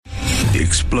The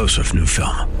explosive new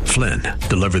film, Flynn,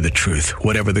 deliver the truth,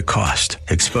 whatever the cost.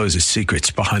 Exposes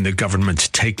secrets behind the government's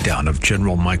takedown of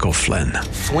General Michael Flynn.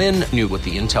 Flynn knew what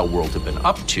the intel world had been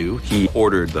up to. He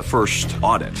ordered the first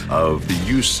audit of the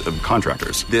use of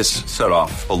contractors. This set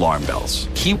off alarm bells.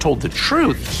 He told the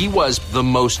truth. He was the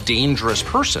most dangerous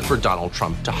person for Donald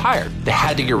Trump to hire. They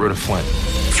had to get rid of Flynn.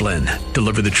 Flynn,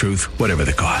 deliver the truth, whatever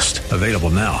the cost. Available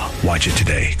now. Watch it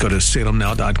today. Go to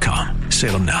salemnow.com.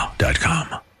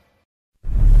 salemnow.com.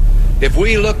 If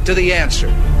we look to the answer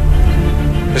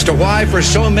as to why for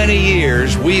so many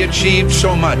years we achieved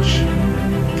so much,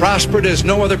 prospered as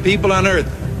no other people on earth,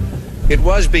 it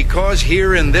was because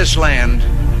here in this land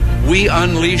we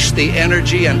unleashed the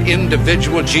energy and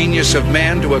individual genius of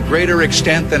man to a greater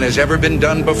extent than has ever been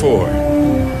done before.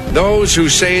 Those who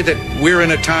say that we're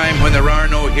in a time when there are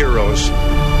no heroes,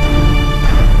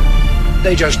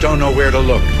 they just don't know where to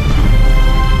look.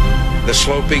 The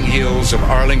sloping hills of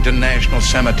Arlington National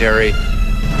Cemetery,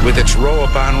 with its row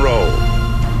upon row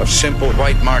of simple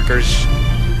white markers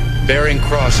bearing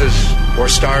crosses or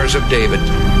stars of David,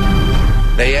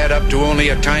 they add up to only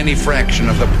a tiny fraction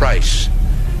of the price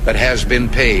that has been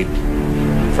paid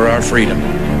for our freedom.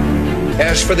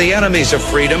 As for the enemies of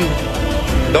freedom,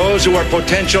 those who are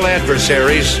potential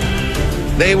adversaries,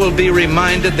 they will be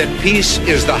reminded that peace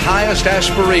is the highest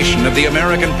aspiration of the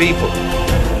American people.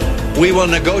 We will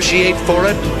negotiate for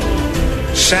it,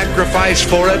 sacrifice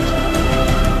for it.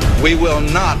 We will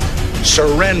not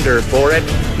surrender for it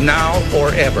now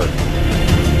or ever.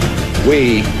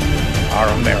 We are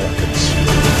Americans.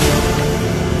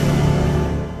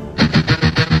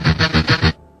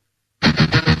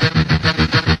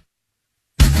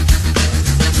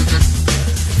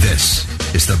 This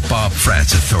is the Bob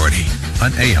Frantz Authority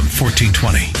on AM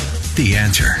 1420. The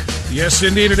Answer. Yes,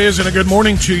 indeed it is, and a good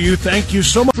morning to you. Thank you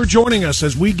so much for joining us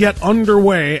as we get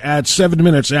underway at 7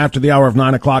 minutes after the hour of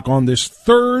 9 o'clock on this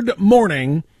third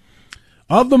morning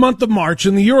of the month of March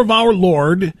in the year of our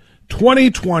Lord,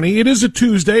 2020. It is a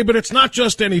Tuesday, but it's not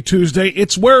just any Tuesday.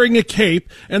 It's wearing a cape,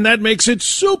 and that makes it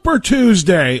Super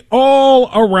Tuesday all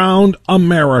around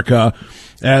America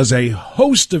as a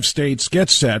host of states get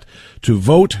set to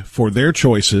vote for their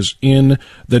choices in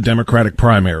the Democratic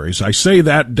primaries. I say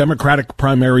that Democratic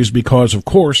primaries because, of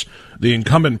course, the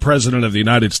incumbent president of the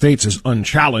United States is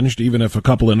unchallenged, even if a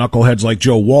couple of knuckleheads like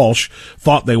Joe Walsh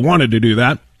thought they wanted to do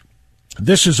that.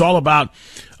 This is all about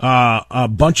a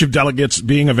bunch of delegates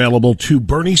being available to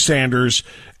Bernie Sanders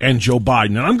and Joe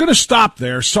Biden. And I'm going to stop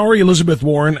there. Sorry, Elizabeth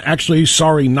Warren. Actually,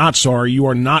 sorry, not sorry. You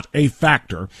are not a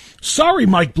factor. Sorry,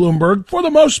 Mike Bloomberg, for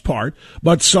the most part.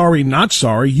 But sorry, not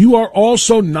sorry. You are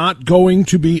also not going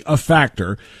to be a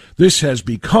factor. This has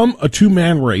become a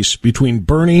two-man race between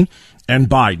Bernie and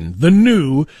Biden, the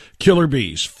new killer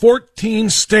bees. 14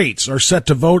 states are set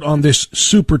to vote on this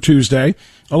Super Tuesday,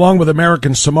 along with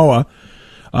American Samoa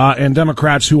and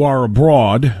Democrats who are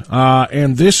abroad.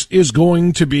 And this is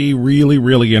going to be really,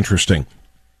 really interesting.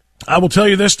 I will tell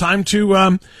you this, time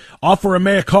to offer a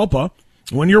mea culpa.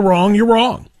 When you're wrong, you're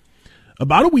wrong.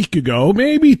 About a week ago,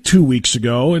 maybe 2 weeks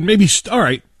ago, and maybe,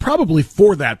 probably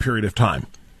for that period of time,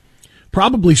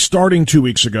 probably starting 2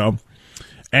 weeks ago,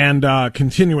 and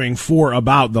continuing for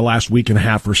about the last week and a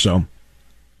half or so,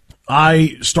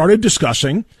 I started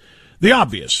discussing the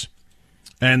obvious,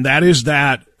 and that is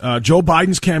that Joe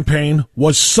Biden's campaign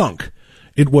was sunk.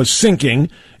 It was sinking,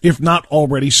 if not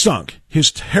already sunk.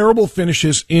 His terrible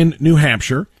finishes in New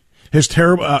Hampshire, his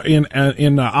terrible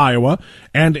in Iowa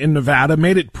and in Nevada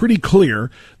made it pretty clear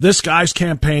this guy's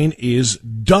campaign is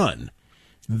done.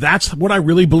 That's what I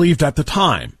really believed at the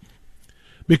time.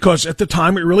 Because at the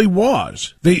time it really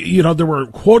was. There were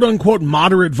quote-unquote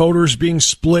moderate voters being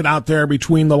split out there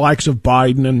between the likes of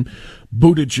Biden and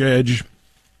Buttigieg,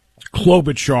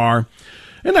 Klobuchar,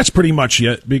 and that's pretty much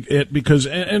it. Because,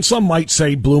 and some might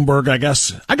say Bloomberg, I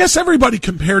guess everybody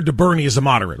compared to Bernie is a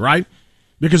moderate, right?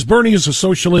 Because Bernie is a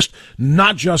socialist,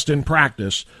 not just in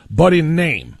practice, but in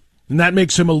name. And that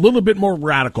makes him a little bit more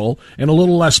radical and a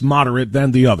little less moderate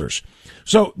than the others.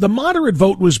 So the moderate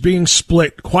vote was being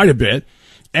split quite a bit.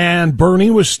 And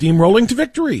Bernie was steamrolling to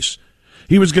victories.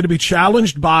 He was going to be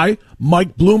challenged by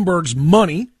Mike Bloomberg's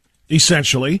money,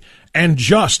 essentially, and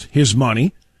just his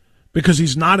money, because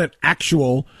he's not an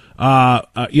actual,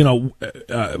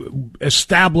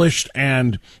 established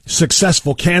and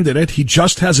successful candidate. He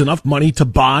just has enough money to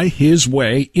buy his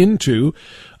way into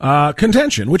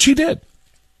contention, which he did.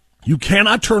 You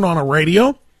cannot turn on a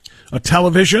radio, a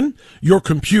television, your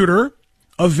computer,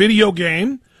 a video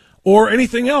game, or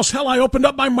anything else. Hell, I opened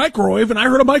up my microwave and I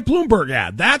heard a Mike Bloomberg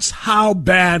ad. That's how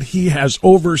bad he has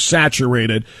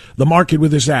oversaturated the market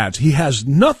with his ads. He has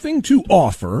nothing to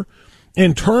offer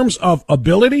In terms of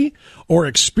ability or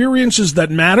experiences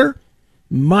that matter,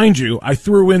 mind you, I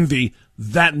threw in the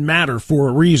that matter for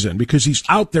a reason, because he's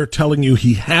out there telling you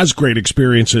he has great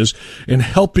experiences in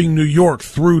helping New York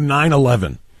through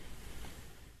 9/11.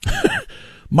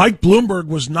 Mike Bloomberg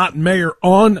was not mayor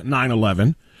on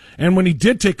 9/11, and when he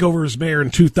did take over as mayor in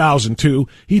 2002,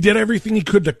 he did everything he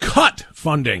could to cut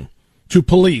funding to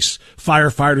police,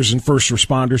 firefighters, and first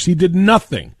responders. He did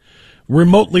nothing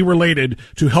remotely related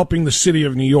to helping the city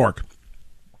of New York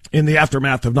in the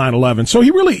aftermath of 9/11. So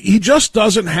he just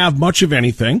doesn't have much of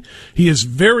anything. He is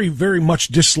very, very much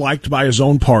disliked by his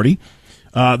own party.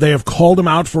 They have called him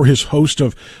out for his host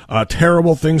of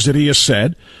terrible things that he has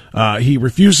said. He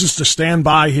refuses to stand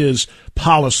by his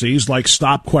policies like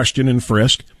stop, question, and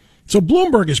frisk. So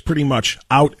Bloomberg is pretty much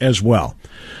out as well.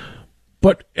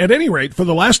 But at any rate, for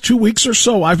the last 2 weeks or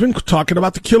so, I've been talking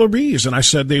about the killer bees, and I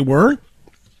said they were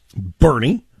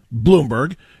Bernie,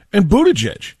 Bloomberg, and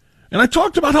Buttigieg. And I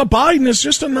talked about how Biden is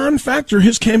just a non-factor.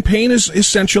 His campaign is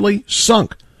essentially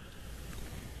sunk.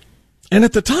 And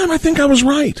at the time, I think I was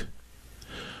right.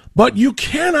 But you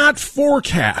cannot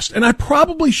forecast, and I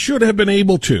probably should have been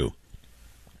able to,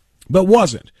 but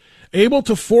wasn't able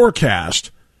to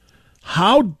forecast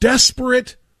how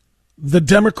desperate the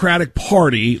Democratic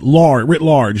Party, writ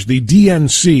large, the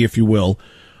DNC, if you will,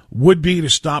 would be to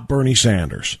stop Bernie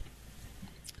Sanders.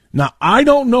 Now, I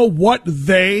don't know what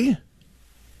they,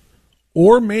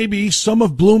 or maybe some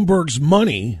of Bloomberg's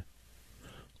money,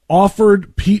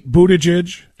 offered Pete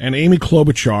Buttigieg and Amy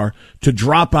Klobuchar to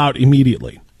drop out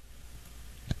immediately.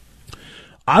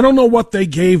 I don't know what they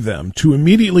gave them to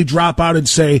immediately drop out and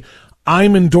say,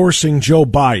 I'm endorsing Joe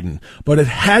Biden, but it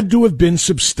had to have been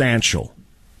substantial.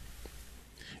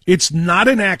 It's not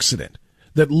an accident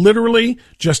that literally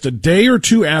just a day or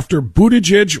two after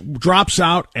Buttigieg drops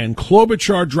out and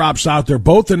Klobuchar drops out, they're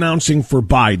both announcing for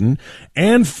Biden,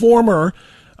 and former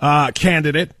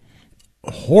candidate,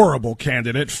 horrible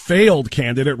candidate, failed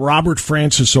candidate, Robert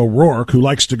Francis O'Rourke, who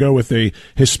likes to go with a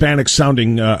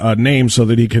Hispanic-sounding name so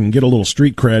that he can get a little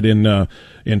street cred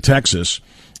in Texas.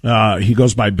 He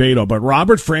goes by Beto. But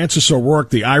Robert Francis O'Rourke,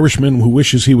 the Irishman who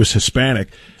wishes he was Hispanic,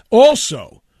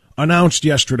 also announced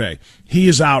yesterday he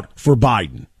is out for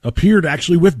Biden, appeared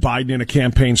actually with Biden in a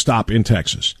campaign stop in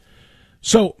Texas.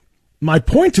 So my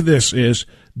point to this is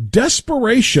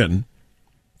desperation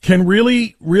can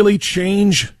really, really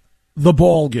change the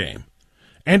ball game.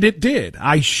 And it did.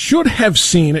 I should have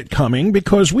seen it coming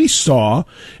because we saw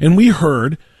and we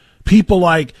heard people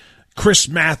like Chris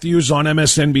Matthews on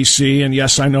MSNBC, and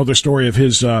yes, I know the story of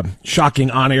his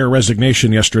shocking on-air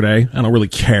resignation yesterday. I don't really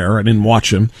care. I didn't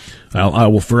watch him. I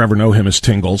will forever know him as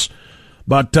Tingles.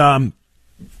 But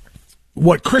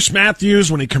what Chris Matthews,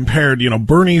 when he compared,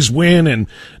 Bernie's win in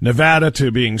Nevada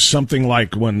to being something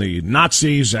like when the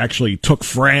Nazis actually took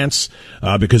France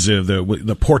because of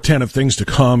the portent of things to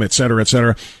come, et cetera, et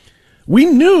cetera. We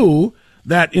knew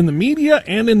that in the media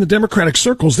and in the Democratic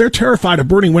circles, they're terrified of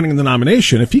Bernie winning the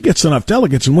nomination. If he gets enough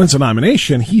delegates and wins the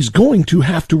nomination, he's going to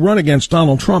have to run against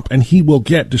Donald Trump, and he will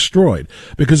get destroyed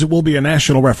because it will be a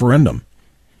national referendum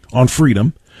on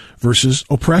freedom versus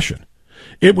oppression.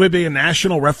 It would be a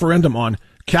national referendum on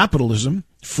capitalism,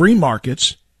 free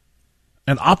markets,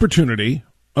 and opportunity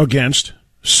against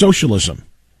socialism,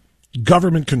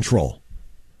 government control,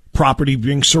 property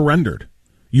being surrendered,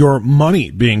 your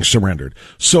money being surrendered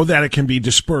so that it can be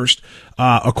dispersed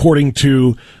according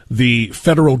to the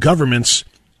federal government's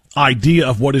idea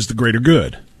of what is the greater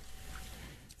good.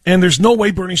 And there's no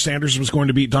way Bernie Sanders was going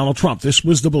to beat Donald Trump. This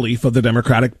was the belief of the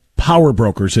Democratic power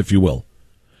brokers, if you will.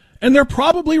 And they're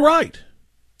probably right.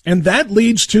 And that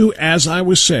leads to, as I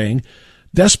was saying,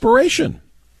 desperation.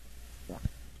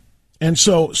 And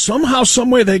so somehow,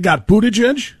 someway, they got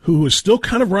Buttigieg, who is still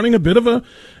kind of running a bit of a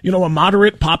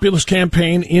moderate populist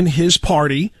campaign in his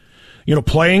party,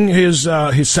 playing his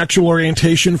sexual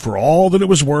orientation for all that it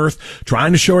was worth,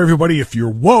 trying to show everybody, if you're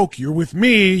woke, you're with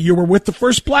me, you were with the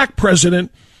first black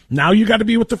president. Now you got to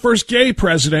be with the first gay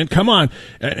president. Come on.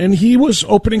 And he was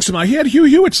opening some. He had Hugh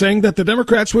Hewitt saying that the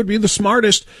Democrats would be the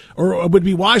smartest, or would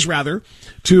be wise, rather,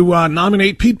 to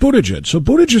nominate Pete Buttigieg. So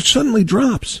Buttigieg suddenly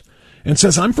drops and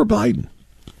says, I'm for Biden.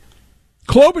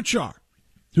 Klobuchar,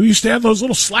 who used to have those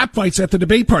little slap fights at the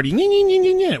debate party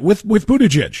with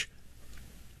Buttigieg,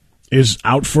 is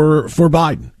out for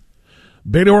Biden.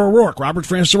 Beto O'Rourke, Robert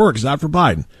Francis O'Rourke, is out for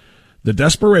Biden. The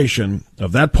desperation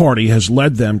of that party has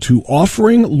led them to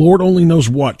offering Lord only knows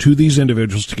what to these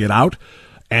individuals to get out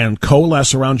and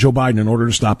coalesce around Joe Biden in order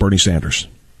to stop Bernie Sanders.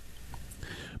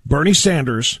 Bernie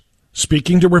Sanders,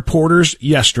 speaking to reporters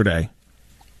yesterday,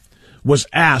 was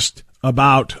asked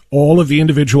about all of the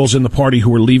individuals in the party who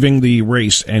were leaving the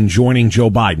race and joining Joe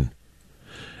Biden.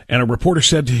 And a reporter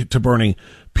said to Bernie,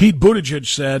 Pete Buttigieg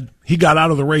said he got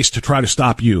out of the race to try to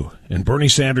stop you. And Bernie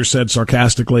Sanders said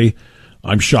sarcastically,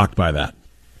 I'm shocked by that.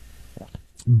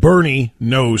 Bernie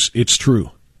knows it's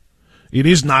true. It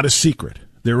is not a secret.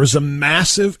 There is a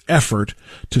massive effort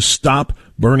to stop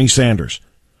Bernie Sanders.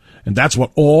 And that's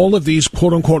what all of these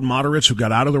quote-unquote moderates who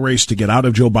got out of the race to get out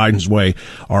of Joe Biden's way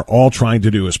are all trying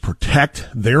to do, is protect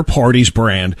their party's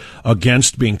brand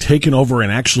against being taken over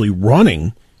and actually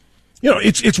running. You know,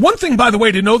 it's one thing, by the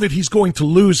way, to know that he's going to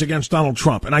lose against Donald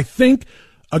Trump. And I think,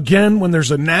 again, when there's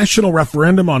a national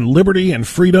referendum on liberty and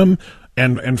freedom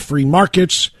and free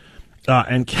markets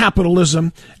and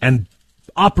capitalism and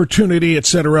opportunity,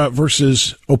 etc.,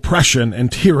 versus oppression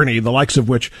and tyranny, the likes of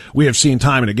which we have seen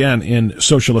time and again in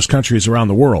socialist countries around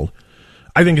the world,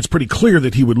 I think it's pretty clear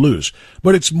that he would lose.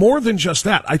 But it's more than just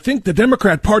that. I think the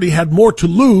Democrat Party had more to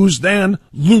lose than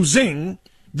losing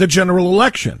the general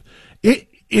election.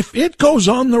 If it goes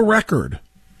on the record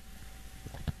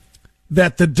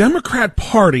that the Democrat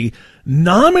Party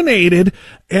nominated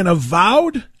an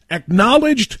avowed,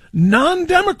 acknowledged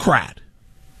non-Democrat,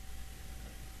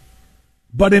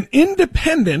 but an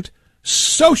independent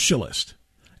socialist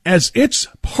as its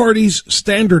party's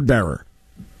standard bearer,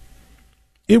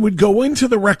 it would go into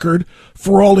the record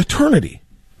for all eternity.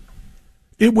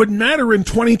 It would matter in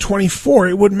 2024.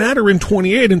 It would matter in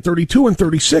 28 and 32 and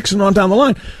 36 and on down the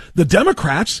line. The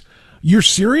Democrats, you're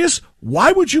serious?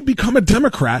 Why would you become a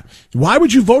Democrat? Why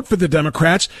would you vote for the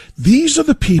Democrats? These are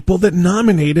the people that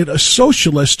nominated a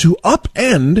socialist to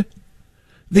upend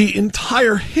the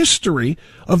entire history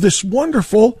of this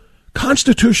wonderful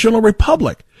constitutional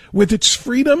republic with its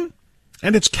freedom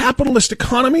and its capitalist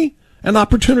economy and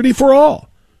opportunity for all.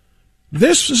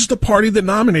 This is the party that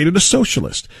nominated a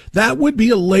socialist. That would be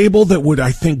a label that would,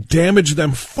 I think, damage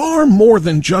them far more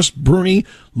than just Bernie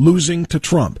losing to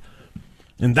Trump.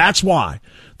 And that's why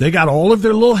they got all of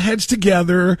their little heads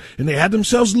together and they had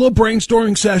themselves a little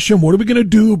brainstorming session. What are we going to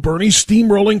do? Bernie's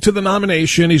steamrolling to the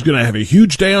nomination. He's going to have a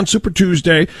huge day on Super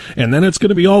Tuesday, and then it's going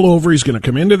to be all over. He's going to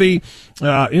come into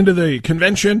the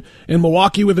convention in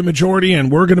Milwaukee with a majority,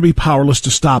 and we're going to be powerless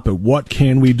to stop it. What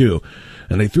can we do?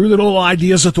 And they threw little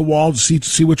ideas at the wall to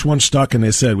see which one stuck, and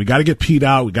they said, we got to get Pete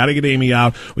out, we got to get Amy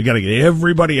out, we got to get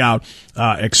everybody out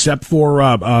except for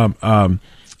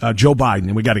Joe Biden,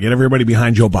 and we got to get everybody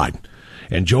behind Joe Biden.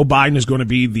 And Joe Biden is going to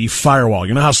be the firewall.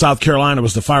 You know how South Carolina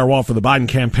was the firewall for the Biden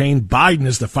campaign? Biden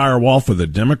is the firewall for the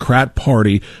Democrat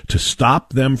Party to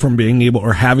stop them from being able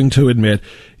or having to admit,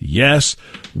 yes,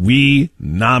 we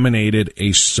nominated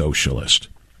a socialist.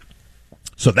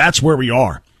 So that's where we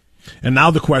are. And now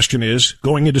the question is,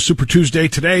 going into Super Tuesday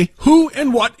today, who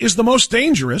and what is the most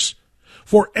dangerous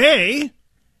for A,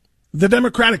 the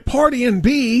Democratic Party, and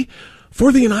B,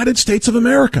 for the United States of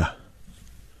America?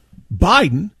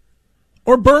 Biden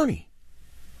or Bernie?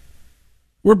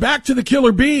 We're back to the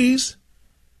killer bees,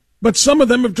 but some of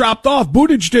them have dropped off.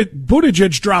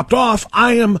 Buttigieg dropped off.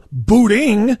 I am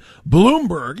booting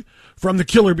Bloomberg from the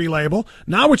killer bee label.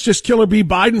 Now it's just killer bee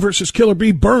Biden versus killer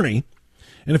bee Bernie.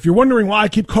 And if you're wondering why I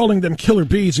keep calling them killer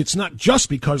bees, it's not just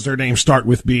because their names start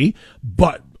with B,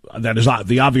 but that is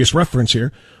the obvious reference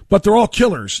here, but they're all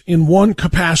killers in one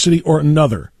capacity or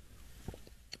another.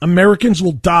 Americans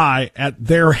will die at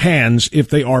their hands if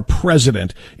they are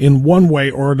president in one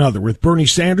way or another. With Bernie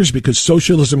Sanders, because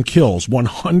socialism kills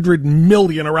 100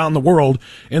 million around the world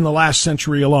in the last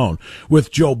century alone.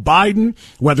 With Joe Biden,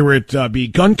 whether it be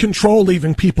gun control,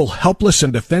 leaving people helpless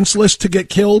and defenseless to get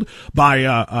killed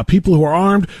by people who are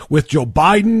armed. With Joe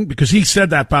Biden, because he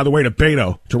said that, by the way, to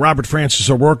Beto, to Robert Francis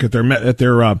O'Rourke at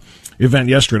their event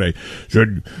yesterday,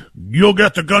 said, "You'll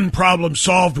get the gun problem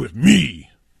solved with me."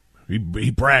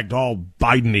 He bragged all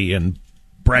Biden-y and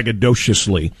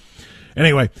braggadociously.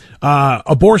 Anyway,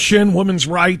 abortion, women's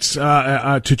rights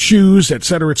to choose, et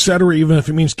cetera, even if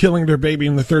it means killing their baby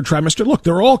in the third trimester. Look,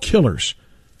 they're all killers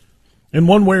in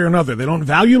one way or another. They don't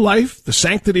value life, the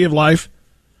sanctity of life.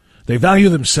 They value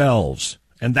themselves,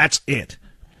 and that's it.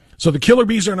 So the killer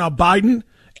bees are now Biden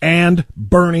and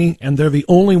Bernie, and they're the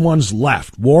only ones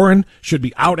left. Warren should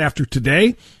be out after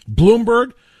today.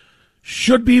 Bloomberg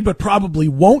should be, but probably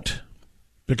won't,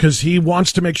 because he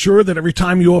wants to make sure that every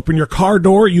time you open your car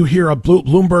door, you hear a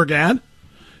Bloomberg ad.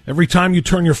 Every time you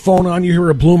turn your phone on, you hear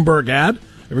a Bloomberg ad.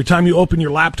 Every time you open your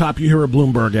laptop, you hear a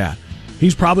Bloomberg ad.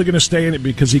 He's probably going to stay in it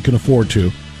because he can afford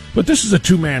to. But this is a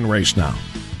two-man race now.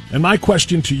 And my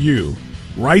question to you,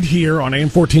 right here on AM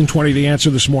 1420, The Answer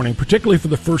this morning, particularly for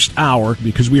the first hour,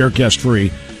 because we are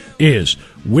guest-free, is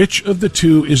which of the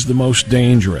two is the most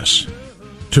dangerous?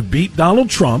 To beat Donald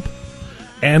Trump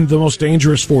and the most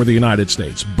dangerous for the United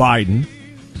States, Biden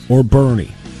or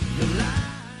Bernie?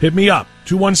 Hit me up,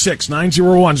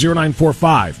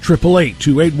 216-901-0945,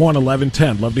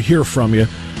 888-281-1110. Love to hear from you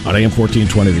on AM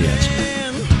 1420 The Answer.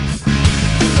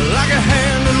 Like a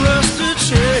hand in rusted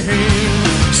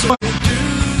chain. So do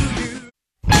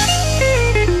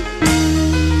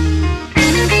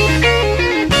you.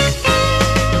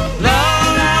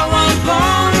 Lord, I was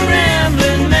born a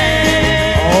rambling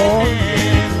man.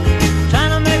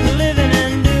 Trying to make a living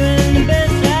and doing the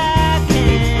best I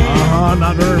can.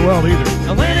 Not very well either.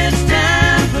 And when it's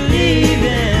time for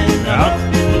leaving, I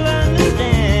hope you'll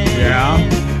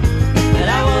understand. That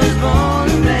I was born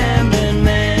a rambling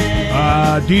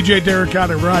man. DJ Derek got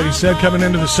it right. He said coming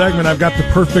into the segment, I've got the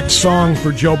perfect song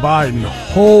for Joe Biden.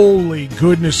 Holy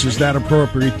goodness, is that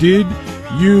appropriate? Did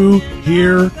you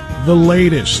hear the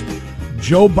latest?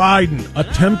 Joe Biden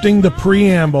attempting the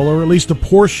preamble, or at least a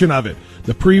portion of it,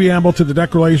 the preamble to the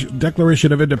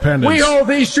Declaration of Independence. We hold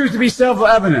these truths to be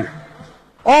self-evident.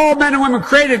 All men and women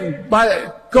created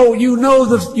by you know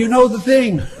the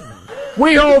thing.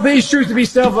 We hold these truths to be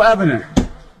self-evident.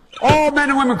 All men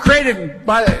and women created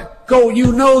by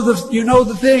you know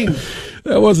the thing.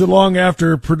 That wasn't long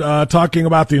after talking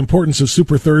about the importance of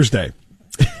Super Thursday.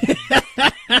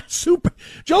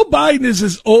 Joe Biden is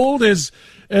as old as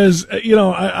you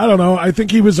know. I don't know. I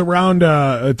think he was around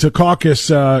to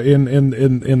caucus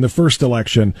in the first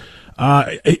election.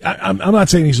 I'm not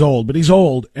saying he's old, but he's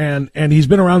old, and he's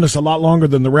been around us a lot longer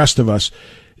than the rest of us.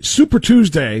 Super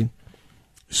Tuesday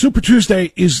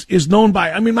is known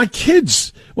by, I mean, my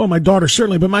kids, well, my daughter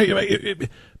certainly, but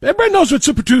everybody knows what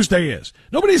Super Tuesday is.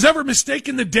 Nobody's ever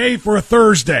mistaken the day for a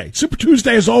Thursday. Super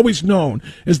Tuesday is always known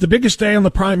as the biggest day on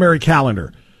the primary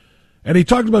calendar. And he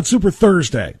talked about Super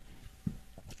Thursday.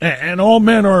 And all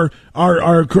men are we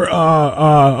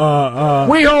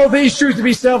hold these truths to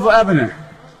be self-evident.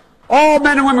 All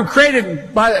men and women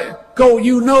created by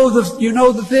you know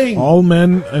the thing. All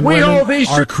men and women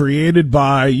are created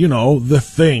by, the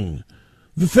thing.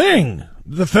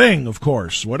 The thing, of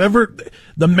course. Whatever.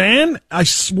 The man, I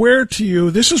swear to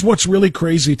you, this is what's really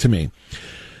crazy to me.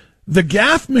 The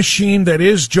gaffe machine that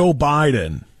is Joe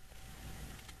Biden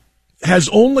has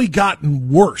only gotten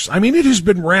worse. I mean, it has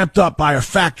been ramped up by a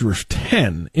factor of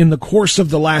 10 in the course of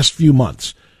the last few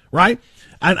months, right?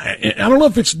 And I don't know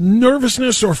if it's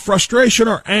nervousness or frustration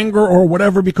or anger or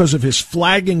whatever because of his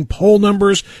flagging poll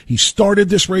numbers. He started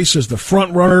this race as the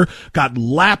front runner, got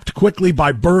lapped quickly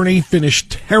by Bernie,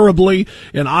 finished terribly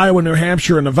in Iowa, New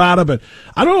Hampshire, and Nevada. But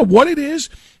I don't know what it is,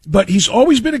 but he's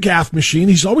always been a gaffe machine.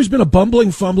 He's always been a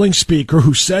bumbling, fumbling speaker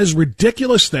who says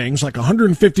ridiculous things, like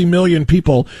 150 million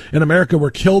people in America were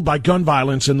killed by gun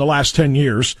violence in the last 10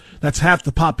 years. That's half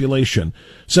the population.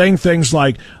 Saying things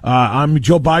like, I'm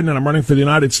Joe Biden and I'm running for the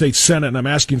United States Senate and I'm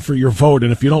asking for your vote.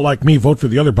 And if you don't like me, vote for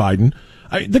the other Biden.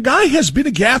 The guy has been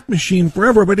a gaffe machine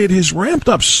forever, but it has ramped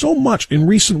up so much in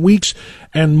recent weeks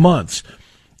and months.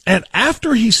 And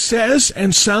after he says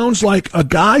and sounds like a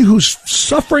guy who's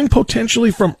suffering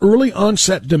potentially from early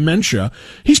onset dementia,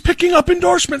 he's picking up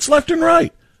endorsements left and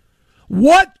right.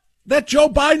 What that Joe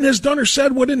Biden has done or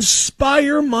said would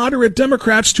inspire moderate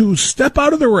Democrats to step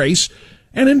out of the race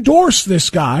and endorse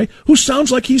this guy who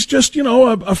sounds like he's just,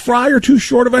 a fry or two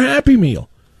short of a Happy Meal.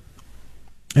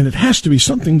 And it has to be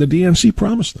something the DNC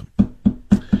promised them.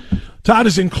 Todd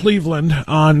is in Cleveland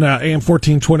on AM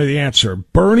 1420 The Answer.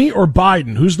 Bernie or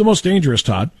Biden? Who's the most dangerous,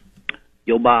 Todd?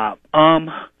 Yo, Bob.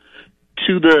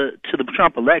 To the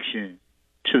Trump election,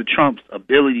 to Trump's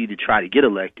ability to try to get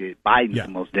elected, Biden's the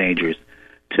most dangerous.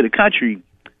 To the country,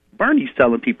 Bernie's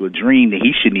telling people a dream that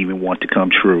he shouldn't even want to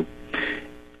come true.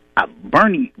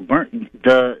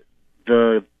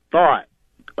 The thought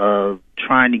of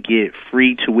trying to get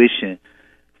free tuition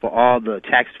for all the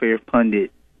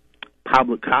taxpayer-funded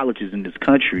public colleges in this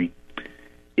country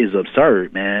is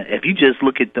absurd, man. If you just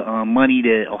look at the money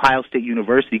that Ohio State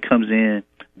University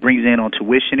brings in on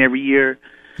tuition every year,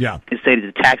 and say that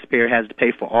the taxpayer has to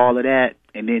pay for all of that,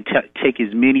 and then take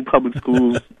as many public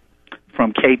schools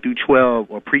from K through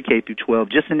 12 or pre-K through 12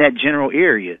 just in that general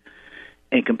area,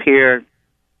 and compare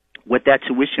what that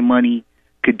tuition money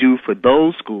could do for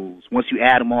those schools once you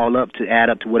add them all up to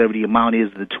whatever the amount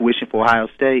is of the tuition for Ohio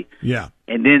State. Yeah.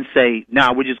 And then say,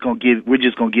 we're just gonna give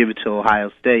it to Ohio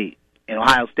State, and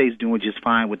Ohio State's doing just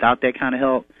fine without that kind of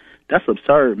help. That's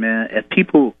absurd, man. If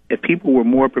people were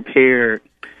more prepared,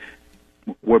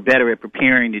 were better at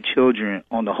preparing the children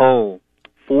on the whole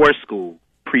for school,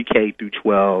 pre-K through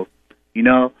 12, and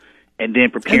and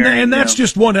then preparing. And that's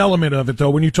just one element of it,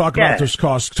 though, when you talk about those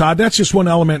costs, Todd. That's just one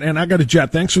element, and I got to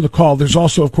jet. Thanks for the call. There's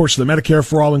also, of course, the Medicare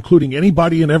for All, including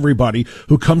anybody and everybody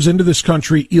who comes into this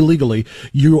country illegally.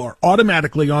 You are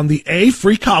automatically on the A,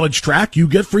 free college track. You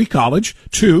get free college,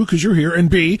 2, because you're here, and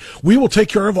B, we will take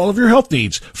care of all of your health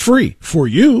needs. Free for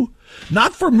you,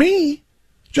 not for me,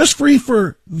 just free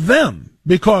for them,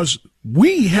 because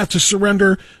we have to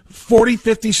surrender 40,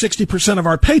 50, 60% of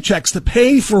our paychecks to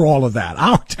pay for all of that.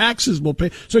 Our taxes will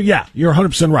pay. So yeah, you're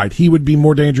 100% right. He would be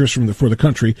more dangerous for the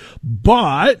country.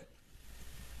 But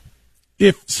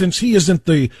since he isn't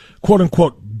the quote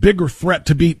unquote bigger threat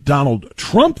to beat Donald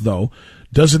Trump, though,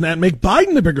 doesn't that make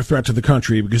Biden the bigger threat to the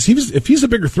country? Because if he's a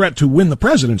bigger threat to win the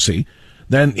presidency,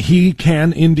 then he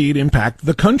can indeed impact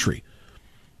the country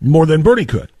more than Bernie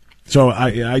could. So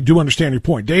I do understand your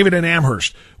point. David in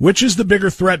Amherst, which is the bigger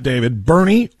threat, David,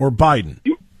 Bernie or Biden?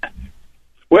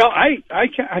 Well, I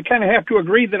kind of have to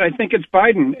agree that I think it's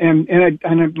Biden,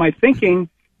 and my thinking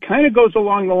kind of goes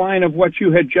along the line of what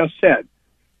you had just said.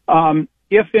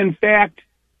 If, in fact,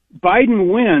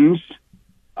 Biden wins,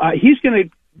 he's going to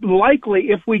likely,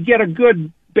 if we get a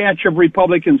good batch of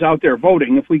Republicans out there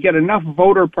voting, if we get enough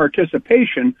voter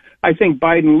participation, I think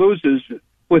Biden loses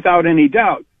without any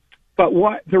doubt. But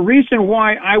the reason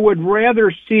why I would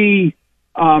rather see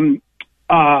it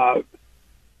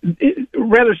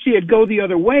go the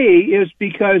other way is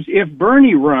because if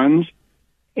Bernie runs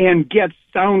and gets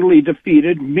soundly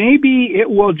defeated, maybe it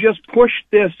will just push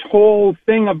this whole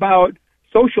thing about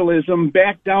socialism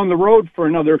back down the road for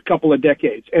another couple of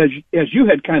decades, as you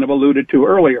had kind of alluded to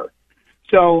earlier.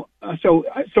 So I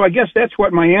guess that's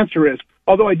what my answer is.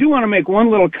 Although I do want to make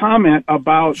one little comment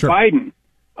about Biden.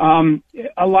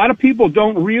 A lot of people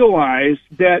don't realize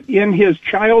that in his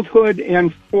childhood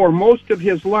and for most of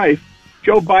his life,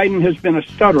 Joe Biden has been a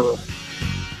stutterer.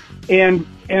 And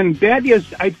that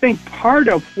is, I think, part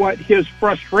of what his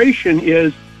frustration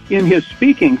is in his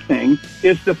speaking thing,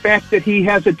 is the fact that he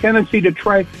has a tendency to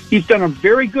try. He's done a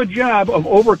very good job of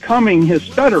overcoming his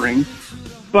stuttering,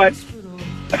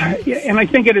 and I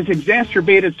think it has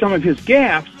exacerbated some of his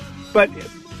gaffes,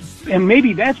 and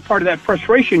maybe that's part of that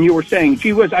frustration you were saying.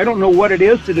 Gee whiz, I don't know what it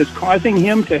is that is causing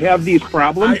him to have these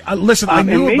problems. Listen, I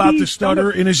knew about the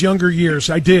stutter in his younger years.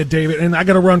 I did, David, and I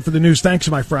got to run for the news. Thanks,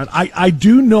 my friend. I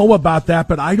do know about that,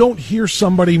 but I don't hear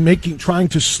somebody trying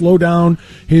to slow down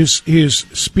his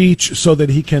speech so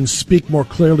that he can speak more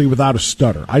clearly without a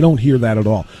stutter. I don't hear that at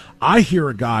all. I hear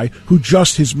a guy who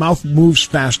his mouth moves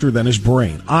faster than his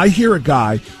brain. I hear a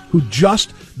guy who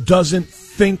just doesn't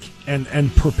think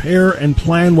and prepare and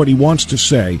plan what he wants to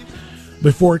say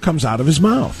before it comes out of his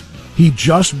mouth. He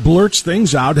just blurts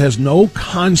things out, has no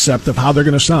concept of how they're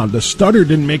going to sound. The stutter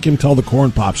didn't make him tell the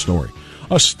corn pop story.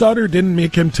 A stutter didn't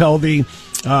make him tell the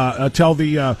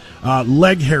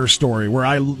leg hair story,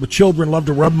 where children love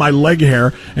to rub my leg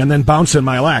hair and then bounce in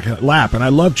my lap, and I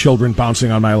love children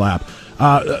bouncing on my lap.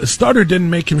 A stutter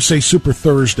didn't make him say Super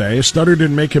Thursday. A stutter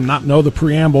didn't make him not know the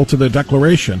preamble to the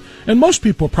Declaration. And most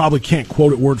people probably can't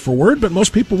quote it word for word, but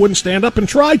most people wouldn't stand up and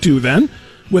try to then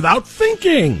without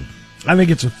thinking. I think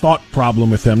it's a thought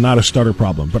problem with him, not a stutter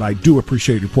problem. But I do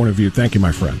appreciate your point of view. Thank you,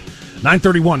 my friend.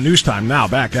 9:31 news time now.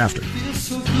 Back after.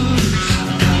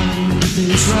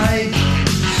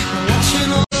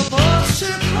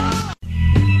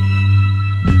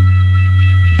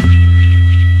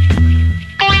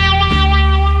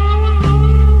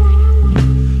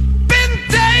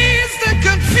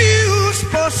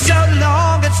 So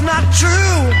long, it's not true.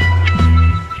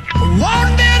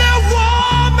 Wanted a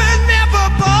woman, never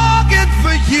bargained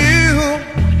for you.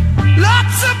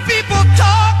 Lots of people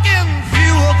talking,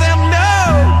 few of them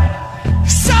know.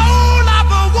 Soul of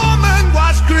a woman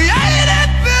was created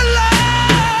below.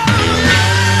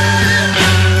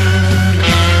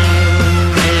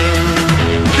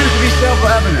 It should be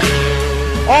self-evident.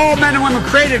 All men and women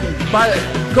created by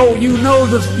go. You know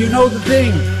the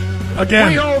thing. Again.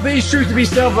 We hold these truths to be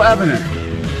self-evident.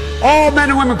 All men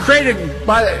and women created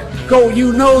by go.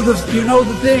 You know the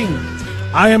thing.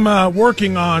 I am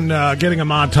working on getting a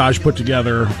montage put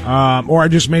together, or I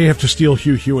just may have to steal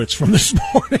Hugh Hewitt's from this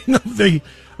morning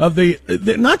of the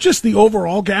not just the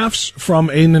overall gaffes from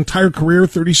an entire career,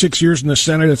 36 years in the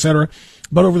Senate, etc.,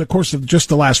 but over the course of just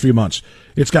the last few months.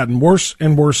 It's gotten worse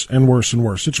and worse and worse and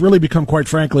worse. It's really become, quite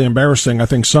frankly, embarrassing. I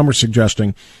think some are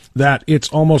suggesting that it's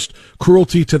almost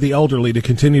cruelty to the elderly to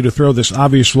continue to throw this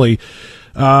obviously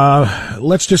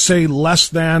let's just say less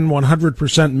than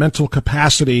 100% mental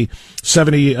capacity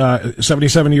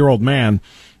 77-year-old man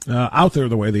out there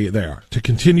the way they are, to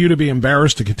continue to be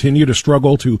embarrassed, to continue to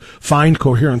struggle to find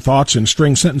coherent thoughts and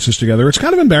string sentences together. It's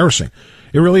kind of embarrassing.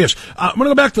 It really is. I'm going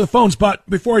to go back to the phones, but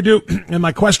before I do, and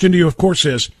my question to you, of course,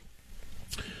 is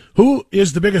who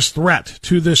is the biggest threat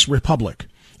to this republic?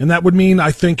 And that would mean,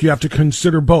 I think, you have to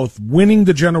consider both winning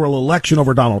the general election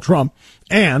over Donald Trump,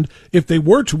 and if they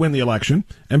were to win the election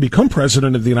and become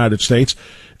president of the United States,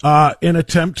 an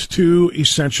attempt to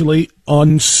essentially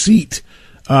unseat,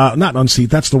 not unseat,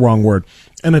 that's the wrong word,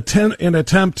 an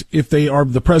attempt, if they are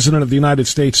the president of the United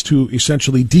States, to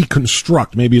essentially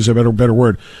deconstruct, maybe is a better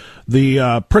word,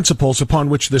 the principles upon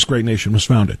which this great nation was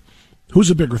founded. Who's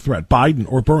a bigger threat, Biden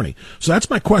or Bernie? So that's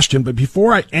my question, but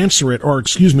before I answer it, or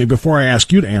excuse me, before I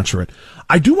ask you to answer it,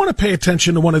 I do want to pay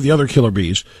attention to one of the other killer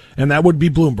bees, and that would be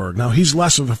Bloomberg. Now, he's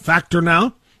less of a factor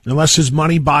now, unless his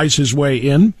money buys his way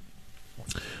in.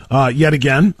 Yet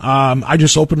again, I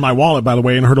just opened my wallet, by the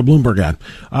way, and heard a Bloomberg ad.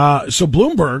 So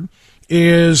Bloomberg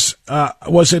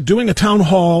was doing a town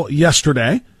hall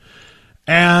yesterday,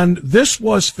 and this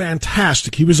was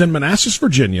fantastic. He was in Manassas,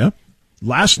 Virginia,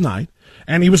 last night,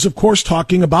 and he was, of course,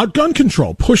 talking about gun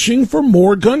control, pushing for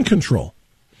more gun control.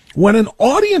 When an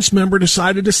audience member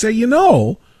decided to say,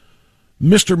 Mr.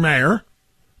 Mayor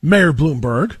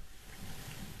Bloomberg,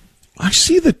 I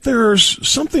see that there's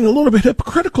something a little bit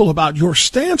hypocritical about your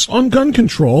stance on gun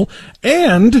control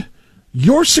and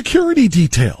your security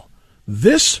detail.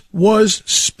 This was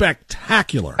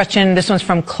spectacular. Question. This one's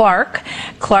from Clark.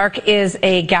 Clark is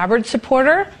a Gabbard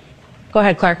supporter. Go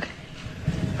ahead, Clark.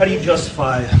 How do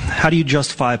you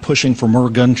justify pushing for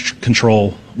more gun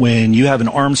control when you have an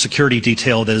armed security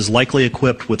detail that is likely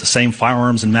equipped with the same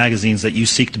firearms and magazines that you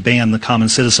seek to ban the common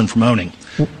citizen from owning?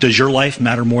 Does your life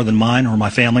matter more than mine or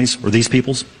my family's or these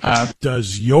people's?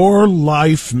 Does your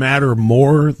life matter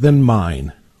more than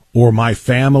mine or my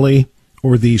family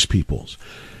or these people's?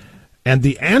 And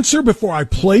the answer, before I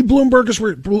play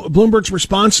Bloomberg's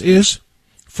response, is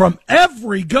from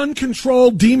every gun control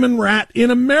demon rat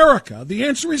in America. The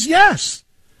answer is yes.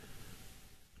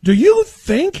 Do you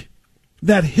think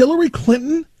that Hillary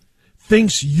Clinton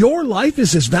thinks your life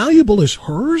is as valuable as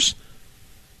hers?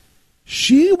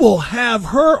 She will have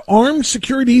her armed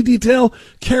security detail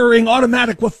carrying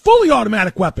fully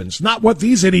automatic weapons, not what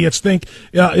these idiots think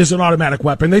is an automatic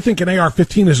weapon. They think an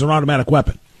AR-15 is an automatic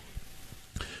weapon.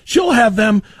 She'll have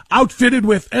them outfitted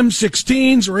with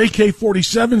M16s or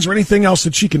AK-47s or anything else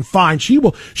that she can find. She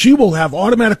will have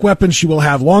automatic weapons. She will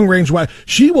have long-range weapons.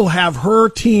 She will have her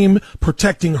team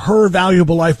protecting her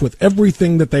valuable life with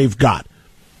everything that they've got.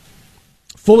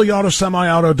 Fully auto,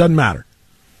 semi-auto, doesn't matter.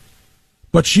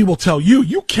 But she will tell you,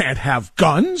 you can't have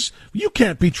guns. You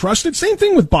can't be trusted. Same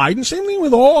thing with Biden. Same thing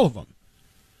with all of them.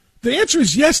 The answer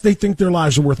is yes, they think their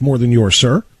lives are worth more than yours,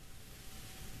 sir.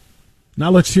 Now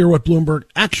let's hear what Bloomberg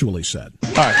actually said.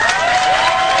 All right.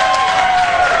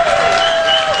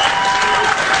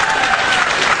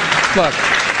 Look,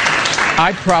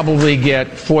 I probably get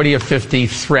 40 or 50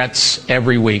 threats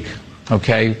every week,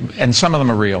 okay? And some of them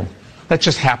are real. That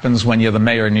just happens when you're the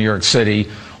mayor of New York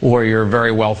City or you're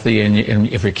very wealthy, and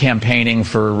if you're campaigning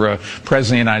for president of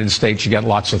the United States, you get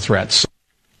lots of threats.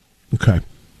 Okay.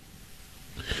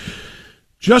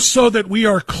 Just so that we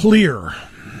are clear,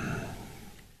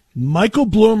 Michael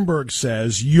Bloomberg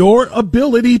says your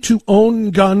ability to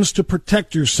own guns to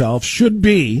protect yourself should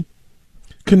be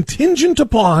contingent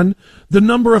upon the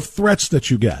number of threats that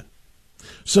you get.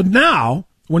 So now,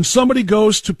 when somebody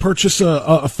goes to purchase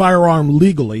a firearm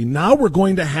legally, now we're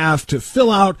going to have to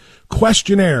fill out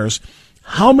questionnaires.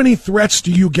 How many threats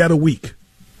do you get a week?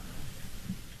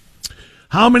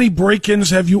 How many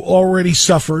break-ins have you already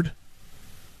suffered?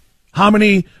 How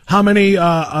many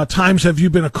times have you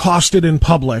been accosted in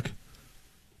public?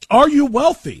 Are you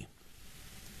wealthy?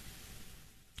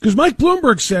 Because Mike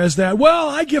Bloomberg says that, well,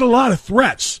 I get a lot of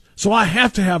threats, so I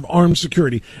have to have armed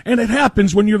security. And it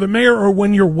happens when you're the mayor or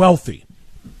when you're wealthy.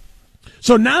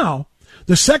 So now,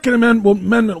 the Second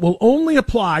Amendment will only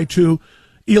apply to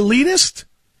elitist,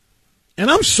 and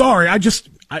I'm sorry,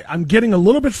 I'm getting a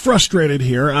little bit frustrated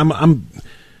here.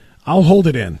 I'll hold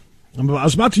it in. I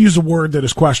was about to use a word that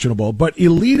is questionable, but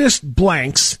elitist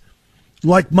blanks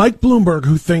like Mike Bloomberg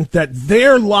who think that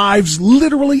their lives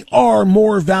literally are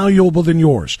more valuable than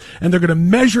yours. And they're going to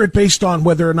measure it based on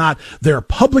whether or not they're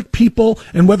public people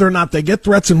and whether or not they get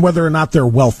threats and whether or not they're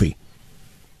wealthy.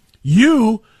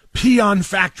 You, peon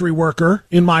factory worker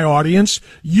in my audience,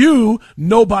 you,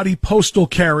 nobody postal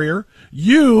carrier,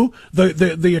 you,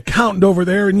 the accountant over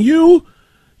there, and you're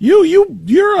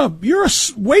a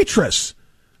waitress.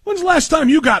 When's the last time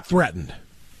you got threatened?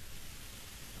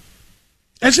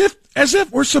 As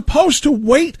if we're supposed to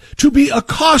wait to be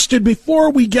accosted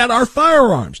before we get our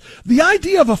firearms. The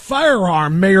idea of a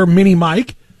firearm, Mayor Mini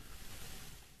Mike,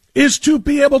 is to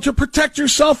be able to protect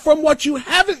yourself from what you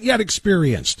haven't yet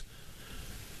experienced.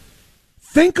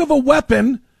 Think of a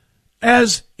weapon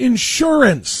as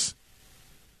insurance.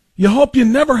 You hope you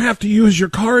never have to use your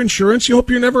car insurance. You hope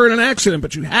you're never in an accident,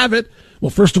 but you have it. Well,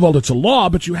 first of all, it's a law,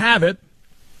 but you have it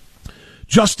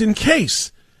just in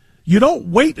case. You don't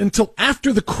wait until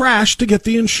after the crash to get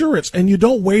the insurance, and you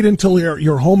don't wait until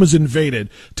your home is invaded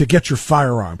to get your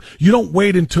firearm. You don't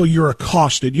wait until you're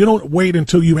accosted. You don't wait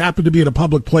until you happen to be in a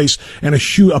public place and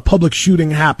a public shooting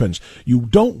happens. You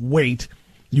don't wait.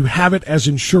 You have it as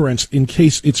insurance in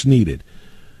case it's needed.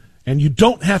 And you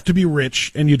don't have to be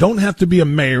rich, and you don't have to be a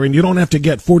mayor, and you don't have to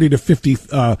get 40 to 50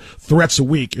 threats a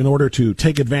week in order to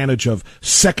take advantage of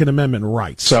Second Amendment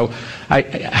rights. So I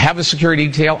have a security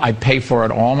detail. I pay for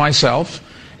it all myself.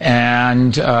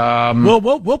 And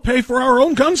we'll pay for our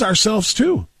own guns ourselves,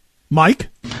 too. Mike?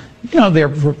 You know,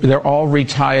 they're all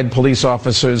retired police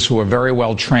officers who are very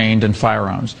well trained in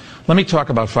firearms. Let me talk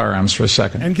about firearms for a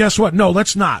second. And guess what? No,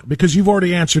 let's not, because you've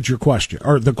already answered your question,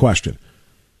 or the question.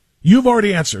 You've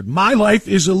already answered. My life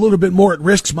is a little bit more at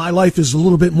risk. My life is a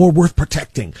little bit more worth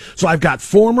protecting. So I've got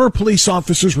former police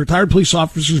officers, retired police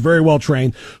officers, very well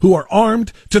trained, who are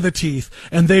armed to the teeth,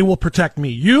 and they will protect me.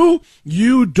 You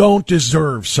don't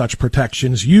deserve such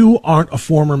protections. You aren't a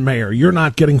former mayor. You're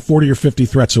not getting 40 or 50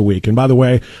 threats a week. And by the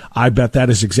way, I bet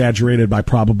that is exaggerated by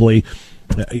probably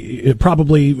 4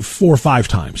 or 5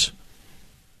 times.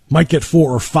 Might get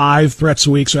 4 or 5 threats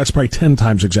a week, so that's probably 10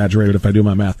 times exaggerated if I do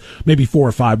my math. Maybe 4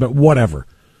 or 5, but whatever.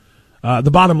 The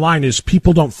bottom line is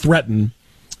people don't threaten.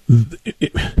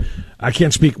 I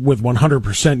can't speak with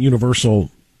 100%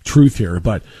 universal truth here,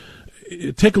 but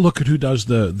take a look at who does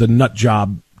the nut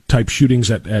job type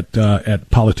shootings at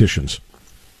politicians.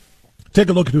 Take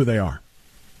a look at who they are.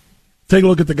 Take a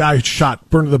look at the guy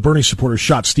who the Bernie supporters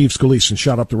shot Steve Scalise and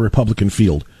shot up the Republican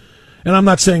field. And I'm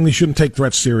not saying they shouldn't take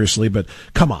threats seriously, but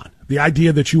come on. The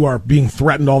idea that you are being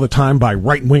threatened all the time by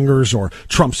right-wingers or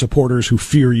Trump supporters who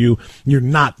fear you, you're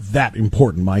not that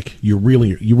important, Mike. You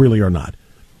really are not.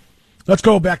 Let's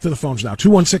go back to the phones now.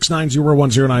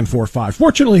 216-901-0945.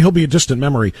 Fortunately, he'll be a distant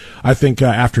memory, I think,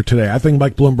 after today. I think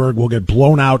Mike Bloomberg will get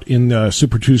blown out in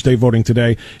Super Tuesday voting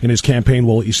today, and his campaign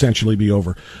will essentially be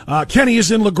over. Kenny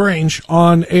is in LaGrange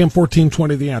on AM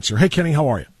 1420, The Answer. Hey, Kenny, how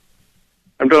are you?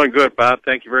 I'm doing good, Bob.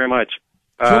 Thank you very much.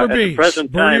 At the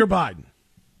present Bernie or Biden?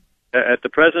 At the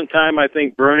present time, I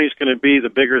think Bernie's going to be the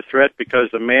bigger threat because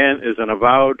the man is an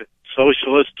avowed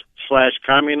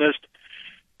socialist/communist,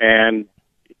 and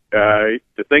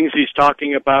the things he's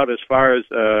talking about as far as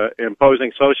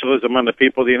imposing socialism on the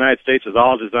people of the United States is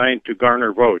all designed to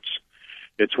garner votes.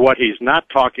 It's what he's not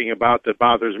talking about that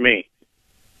bothers me.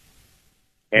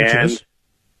 And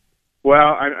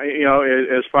well,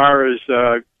 as far as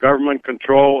government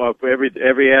control of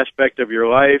every aspect of your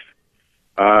life,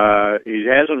 he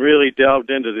hasn't really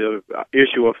delved into the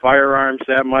issue of firearms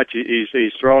that much.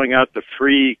 He's throwing out the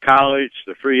free college,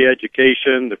 the free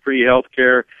education, the free health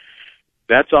care.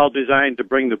 That's all designed to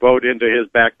bring the vote into his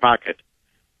back pocket.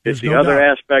 It's the other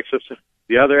aspects of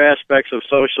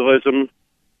socialism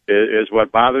is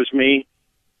what bothers me.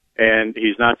 And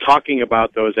he's not talking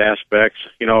about those aspects.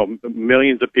 You know,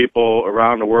 millions of people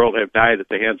around the world have died at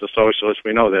the hands of socialists.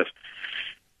 We know this.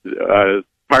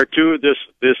 Part 2 of this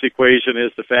equation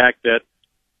is the fact that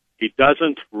he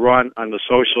doesn't run on the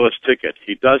socialist ticket.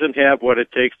 He doesn't have what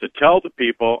it takes to tell the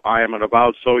people, I am an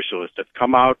avowed socialist. That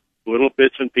come out little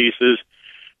bits and pieces.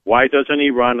 Why doesn't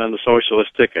he run on the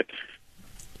socialist ticket?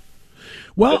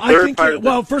 Well, I think,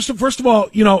 first of all,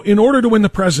 you know, in order to win the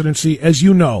presidency, as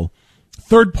you know,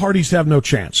 third parties have no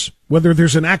chance. Whether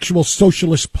there's an actual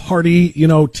socialist party, you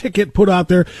know, ticket put out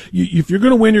there, if you're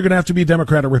going to win, you're going to have to be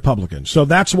Democrat or Republican. So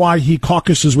that's why he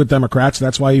caucuses with Democrats.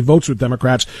 That's why he votes with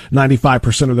Democrats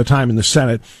 95% of the time in the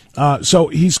Senate. So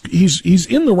he's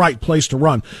in the right place to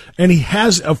run. And he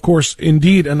has, of course,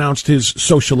 indeed announced his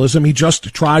socialism. He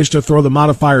just tries to throw the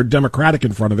modifier Democratic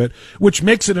in front of it, which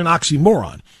makes it an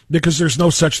oxymoron. Because there's no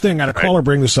such thing. I had a caller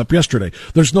bring this up yesterday.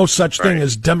 There's no such thing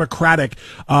as democratic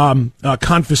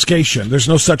confiscation. There's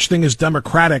no such thing as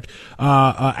democratic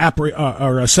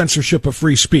or censorship of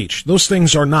free speech. Those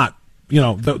things are not, you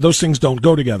know, those things don't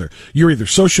go together. You're either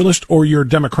socialist or you're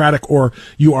democratic, or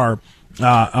you are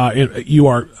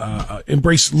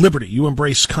embrace liberty. You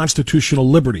embrace constitutional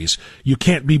liberties. You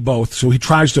can't be both. So he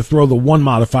tries to throw the one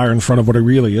modifier in front of what he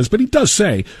really is. But he does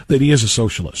say that he is a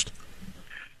socialist.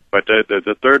 But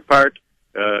the third part,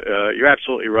 you're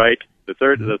absolutely right.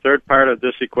 The third part of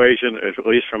this equation, at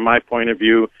least from my point of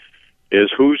view, is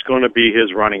who's going to be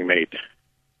his running mate.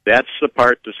 That's the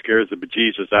part that scares the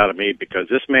bejesus out of me, because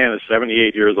this man is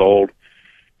 78 years old.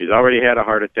 He's already had a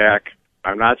heart attack.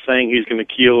 I'm not saying he's going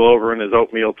to keel over in his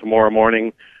oatmeal tomorrow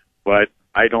morning, but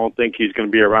I don't think he's going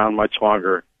to be around much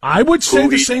longer. I would say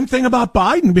the same thing about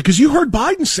Biden, because you heard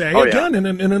Biden say, again,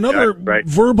 in another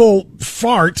verbal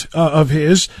fart of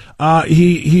his,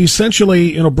 he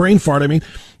essentially, brain fart, I mean,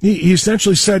 he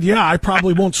essentially said, yeah, I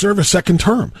probably won't serve a second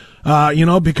term,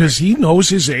 because he knows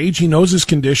his age, he knows his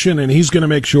condition, and he's going to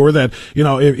make sure that,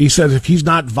 he says if he's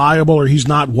not viable or he's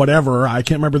not whatever, I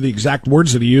can't remember the exact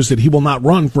words that he used, that he will not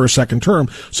run for a second term.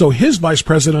 So his vice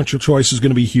presidential choice is going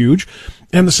to be huge.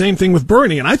 And the same thing with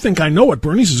Bernie. And I think I know what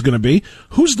Bernie's is going to be.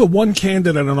 Who's the one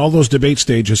candidate on all those debate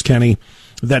stages, Kenny,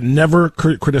 that never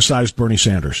criticized Bernie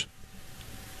Sanders?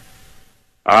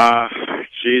 I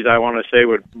want to say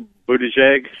with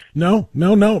Buttigieg. No.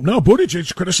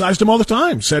 Buttigieg criticized him all the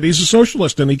time. Said he's a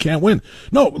socialist and he can't win.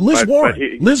 No, Liz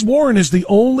Warren. Liz Warren is the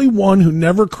only one who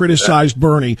never criticized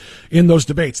Bernie in those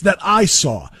debates that I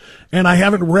saw. And I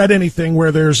haven't read anything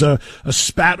where there's a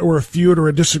spat or a feud or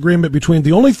a disagreement between.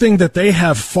 The only thing that they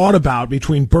have fought about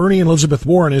between Bernie and Elizabeth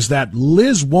Warren is that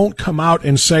Liz won't come out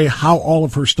and say how all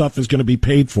of her stuff is going to be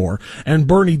paid for. And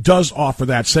Bernie does offer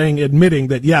that, admitting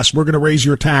that, yes, we're going to raise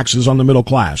your taxes on the middle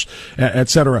class, et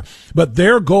cetera. But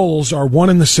their goals are one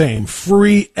and the same: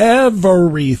 free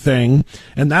everything.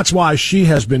 And that's why she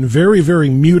has been very, very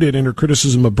muted in her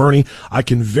criticism of Bernie. I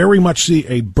can very much see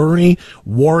a Bernie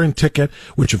Warren ticket,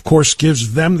 which of course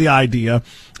gives them the idea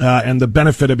and the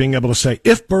benefit of being able to say,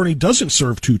 if Bernie doesn't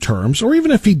serve 2 terms, or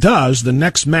even if he does, the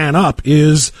next man up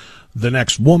is the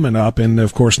next woman up. And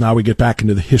of course, now we get back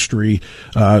into the history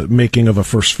making of a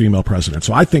first female president.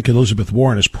 So I think Elizabeth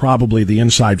Warren is probably the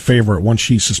inside favorite once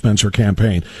she suspends her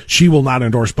campaign. She will not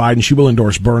endorse Biden. She will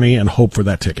endorse Bernie and hope for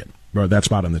that ticket, or that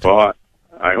spot on the ticket. Well,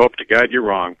 I hope to God you're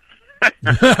wrong.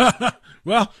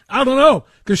 Well, I don't know,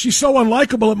 because she's so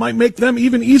unlikable, it might make them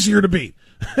even easier to beat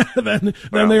than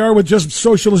they are with just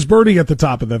socialist Bernie at the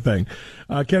top of the thing.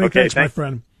 Kenny, thanks, my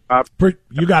friend.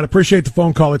 You got to appreciate the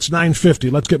phone call. It's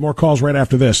 9:50. Let's get more calls right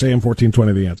after this. AM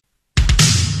 1420, The Answer.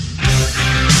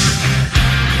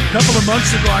 A couple of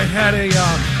months ago, I had a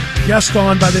guest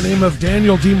on by the name of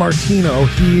Daniel DiMartino.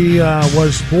 He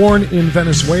was born in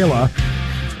Venezuela,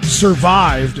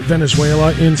 survived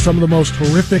Venezuela in some of the most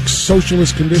horrific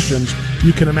socialist conditions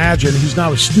you can imagine. He's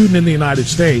now a student in the United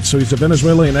States, so he's a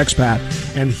Venezuelan expat,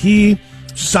 and he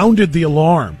sounded the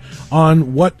alarm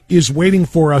on what is waiting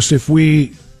for us if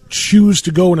we choose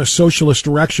to go in a socialist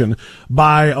direction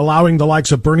by allowing the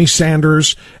likes of Bernie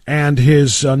Sanders and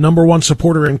his number one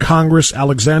supporter in Congress,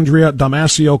 Alexandria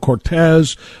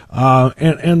Ocasio-Cortez,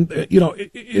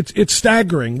 it's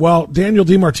staggering. Well, Daniel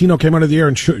DiMartino came out of the air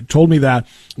and told me that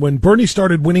when Bernie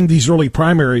started winning these early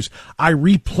primaries, I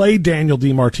replayed Daniel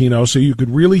DiMartino so you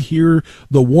could really hear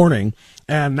the warning.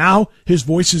 And now his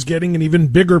voice is getting an even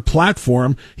bigger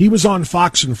platform. He was on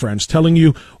Fox and Friends telling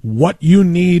you what you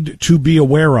need to be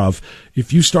aware of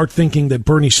if you start thinking that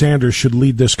Bernie Sanders should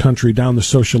lead this country down the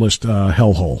socialist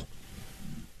hellhole.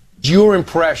 Your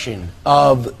impression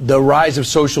of the rise of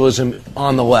socialism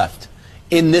on the left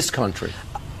in this country?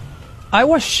 I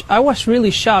was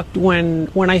really shocked when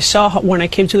I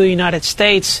came to the United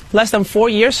States less than 4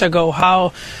 years ago,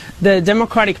 how the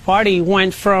Democratic Party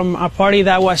went from a party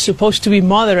that was supposed to be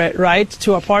moderate, right,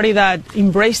 to a party that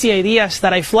embraced the ideas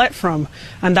that I fled from.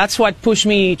 And that's what pushed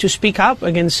me to speak up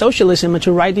against socialism and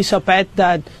to write this op-ed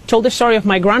that told the story of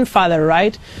my grandfather,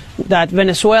 right, that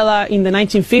Venezuela in the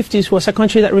 1950s was a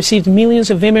country that received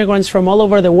millions of immigrants from all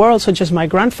over the world, such as my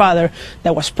grandfather,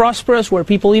 that was prosperous, where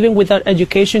people even without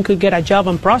education could get a job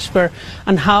and prosper,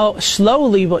 and how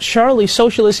slowly but surely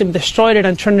socialism destroyed it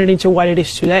and turned it into what it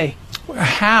is today.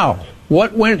 How?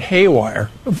 What went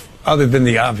haywire, other than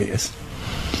the obvious?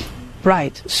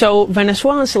 Right. So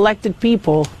Venezuelans elected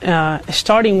people,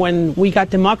 starting when we got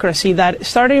democracy, that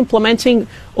started implementing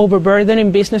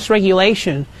overburdening business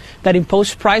regulation, that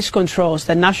imposed price controls,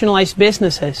 that nationalized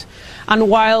businesses. And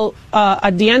while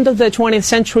at the end of the 20th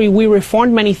century we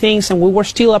reformed many things and we were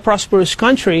still a prosperous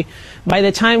country, by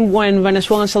the time when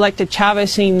Venezuelans elected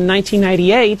Chavez in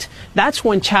 1998, that's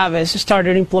when Chavez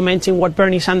started implementing what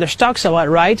Bernie Sanders talks about,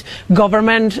 right?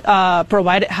 Government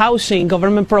provided housing,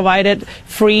 government provided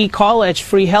free college,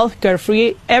 free healthcare,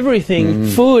 free everything,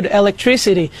 food,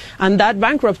 electricity, and that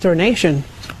bankrupted our nation.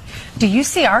 Do you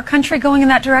see our country going in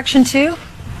that direction too?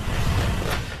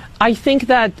 I think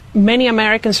that many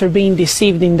Americans are being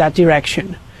deceived in that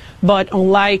direction. But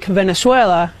unlike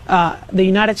Venezuela, the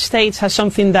United States has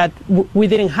something that we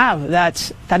didn't have.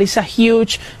 That is a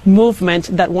huge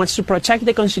movement that wants to protect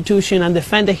the Constitution and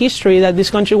defend the history that this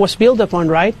country was built upon,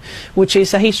 right? Which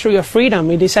is a history of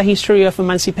freedom. It is a history of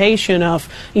emancipation, of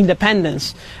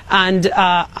independence. And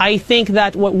I think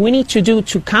that what we need to do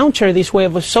to counter this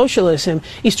wave of socialism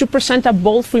is to present a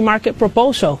bold free market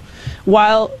proposal.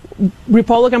 While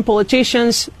Republican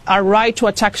politicians are right to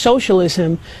attack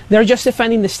socialism, they're just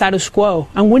defending the status quo.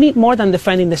 And we need more than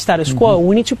defending the status quo.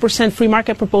 We need to present free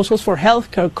market proposals for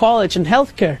healthcare, college and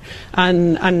healthcare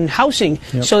and housing,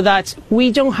 so that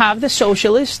we don't have the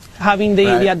socialists having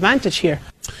the advantage here.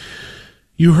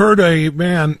 You heard a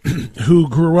man who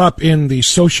grew up in the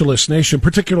socialist nation,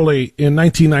 particularly in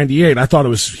 1998. I thought it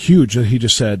was huge that he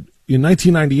just said, in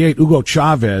 1998, Hugo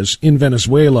Chavez in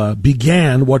Venezuela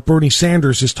began what Bernie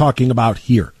Sanders is talking about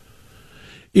here.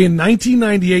 In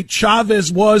 1998,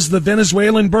 Chavez was the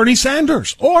Venezuelan Bernie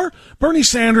Sanders, or Bernie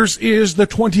Sanders is the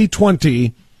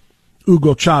 2020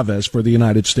 Hugo Chavez for the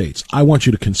United States. I want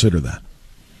you to consider that.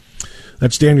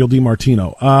 That's Daniel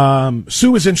DiMartino.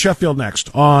 Sue is in Sheffield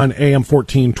next on AM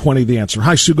 1420, The Answer.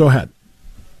 Hi, Sue, go ahead.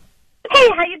 Hey,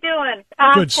 how you doing?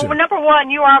 Good, Sue. Well, number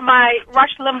one, you are my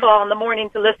Rush Limbaugh in the morning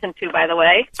to listen to, by the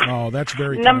way. Oh, that's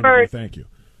very kind of you. Thank you.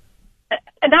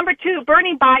 Number two,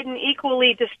 Bernie Biden,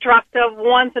 equally destructive.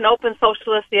 One's an open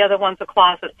socialist, the other one's a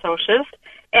closet socialist.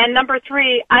 And number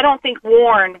three, I don't think they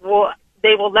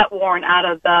will let Warren out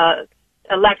of the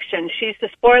election. She's the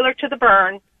spoiler to the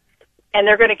burn, and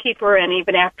they're going to keep her in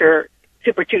even after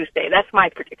Super Tuesday. That's my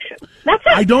prediction. That's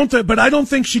it. I don't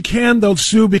think she can, though,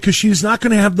 Sue, because she's not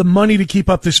going to have the money to keep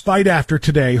up this fight after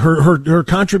today. Her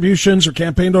contributions, her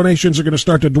campaign donations are going to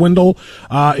start to dwindle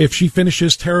if she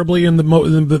finishes terribly in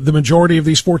the majority of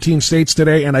these 14 states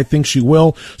today, and I think she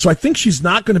will. So I think she's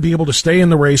not going to be able to stay in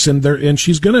the race, and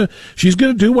she's going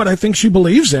to do what I think she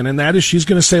believes in, and that is she's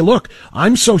going to say, look,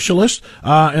 I'm socialist,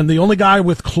 and the only guy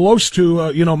with close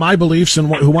to my beliefs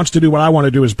and who wants to do what I want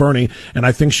to do is Bernie, and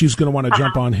I think she's going to want to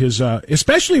jump on his,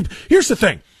 especially, here's the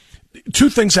thing. Two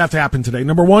things have to happen today.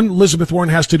 Number one, Elizabeth Warren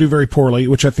has to do very poorly,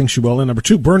 which I think she will. And number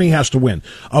two, Bernie has to win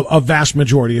a vast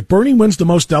majority. If Bernie wins the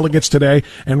most delegates today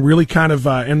and really kind of,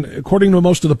 and according to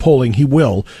most of the polling, he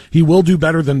will do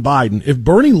better than Biden. If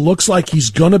Bernie looks like he's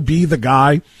going to be the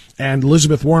guy and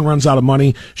Elizabeth Warren runs out of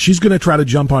money, she's going to try to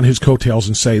jump on his coattails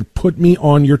and say, put me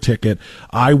on your ticket.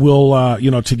 I will,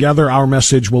 together our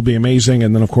message will be amazing.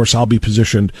 And then, of course, I'll be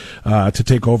positioned to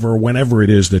take over whenever it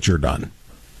is that you're done.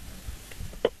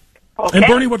 Okay. And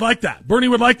Bernie would like that. Bernie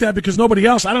would like that because nobody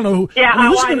else. I don't know who. Yeah,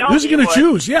 who's he going to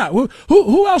choose? Yeah,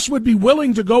 who else would be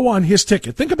willing to go on his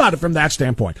ticket? Think about it from that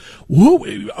standpoint.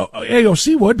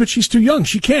 AOC would, but she's too young.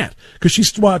 She can't because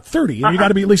she's 30, and you got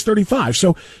to be at least 35.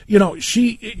 So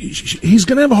he's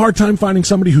going to have a hard time finding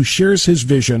somebody who shares his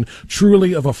vision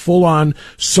truly of a full-on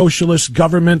socialist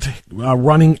government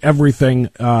running everything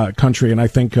country. And I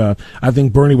think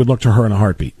Bernie would look to her in a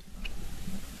heartbeat.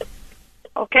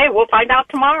 Okay, we'll find out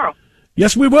tomorrow.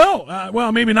 Yes, we will.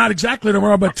 Well, maybe not exactly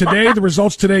tomorrow, but today, the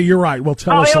results today, you're right, will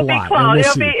tell us a lot.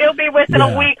 It'll be within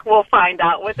a week we'll find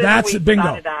out. That's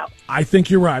bingo. I think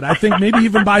you're right. I think maybe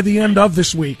even by the end of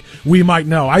this week, we might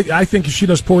know. I think if she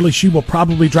does poorly, she will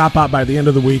probably drop out by the end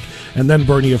of the week, and then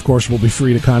Bernie, of course, will be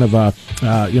free to kind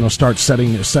of, start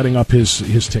setting up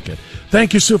his ticket.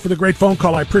 Thank you, Sue, for the great phone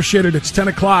call. I appreciate it. It's 10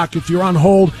 o'clock. If you're on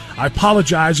hold, I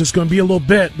apologize. It's going to be a little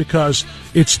bit because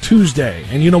it's Tuesday.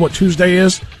 And you know what Tuesday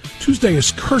is? Tuesday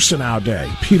is Curse-Now Day.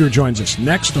 Peter joins us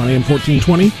next on AM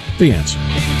 1420, The Answer.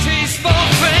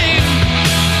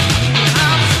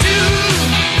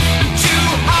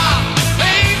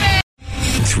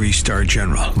 3-star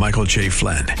General Michael J.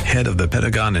 Flynn, head of the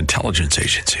Pentagon Intelligence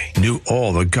Agency, knew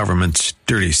all the government's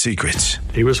dirty secrets.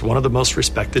 He was one of the most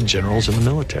respected generals in the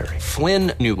military.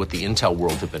 Flynn knew what the intel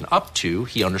world had been up to.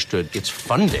 He understood its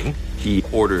funding. He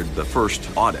ordered the first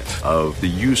audit of the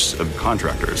use of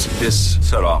contractors. This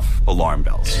set off alarm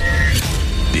bells.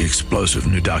 The explosive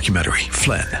new documentary,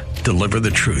 Flynn, Deliver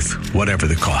the Truth, Whatever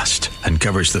the Cost,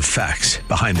 uncovers the facts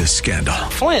behind this scandal.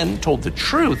 Flynn told the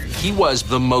truth. He was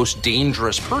the most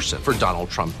dangerous person for Donald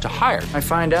Trump to hire. I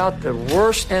find out the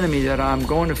worst enemy that I'm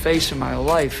going to face in my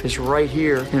life is right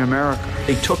here in America.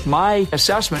 They took my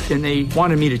assessment and they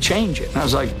wanted me to change it. And I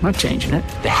was like, I'm not changing it.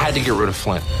 They had to get rid of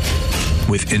Flynn.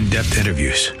 With in-depth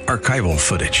interviews, archival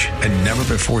footage, and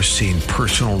never-before-seen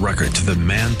personal records of the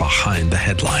man behind the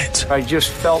headlines. I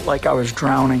just felt like I was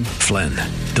drowning. Flynn,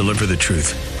 Deliver the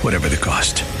Truth, Whatever the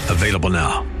Cost. Available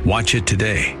now. Watch it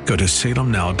today. Go to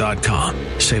salemnow.com.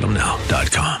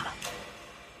 salemnow.com.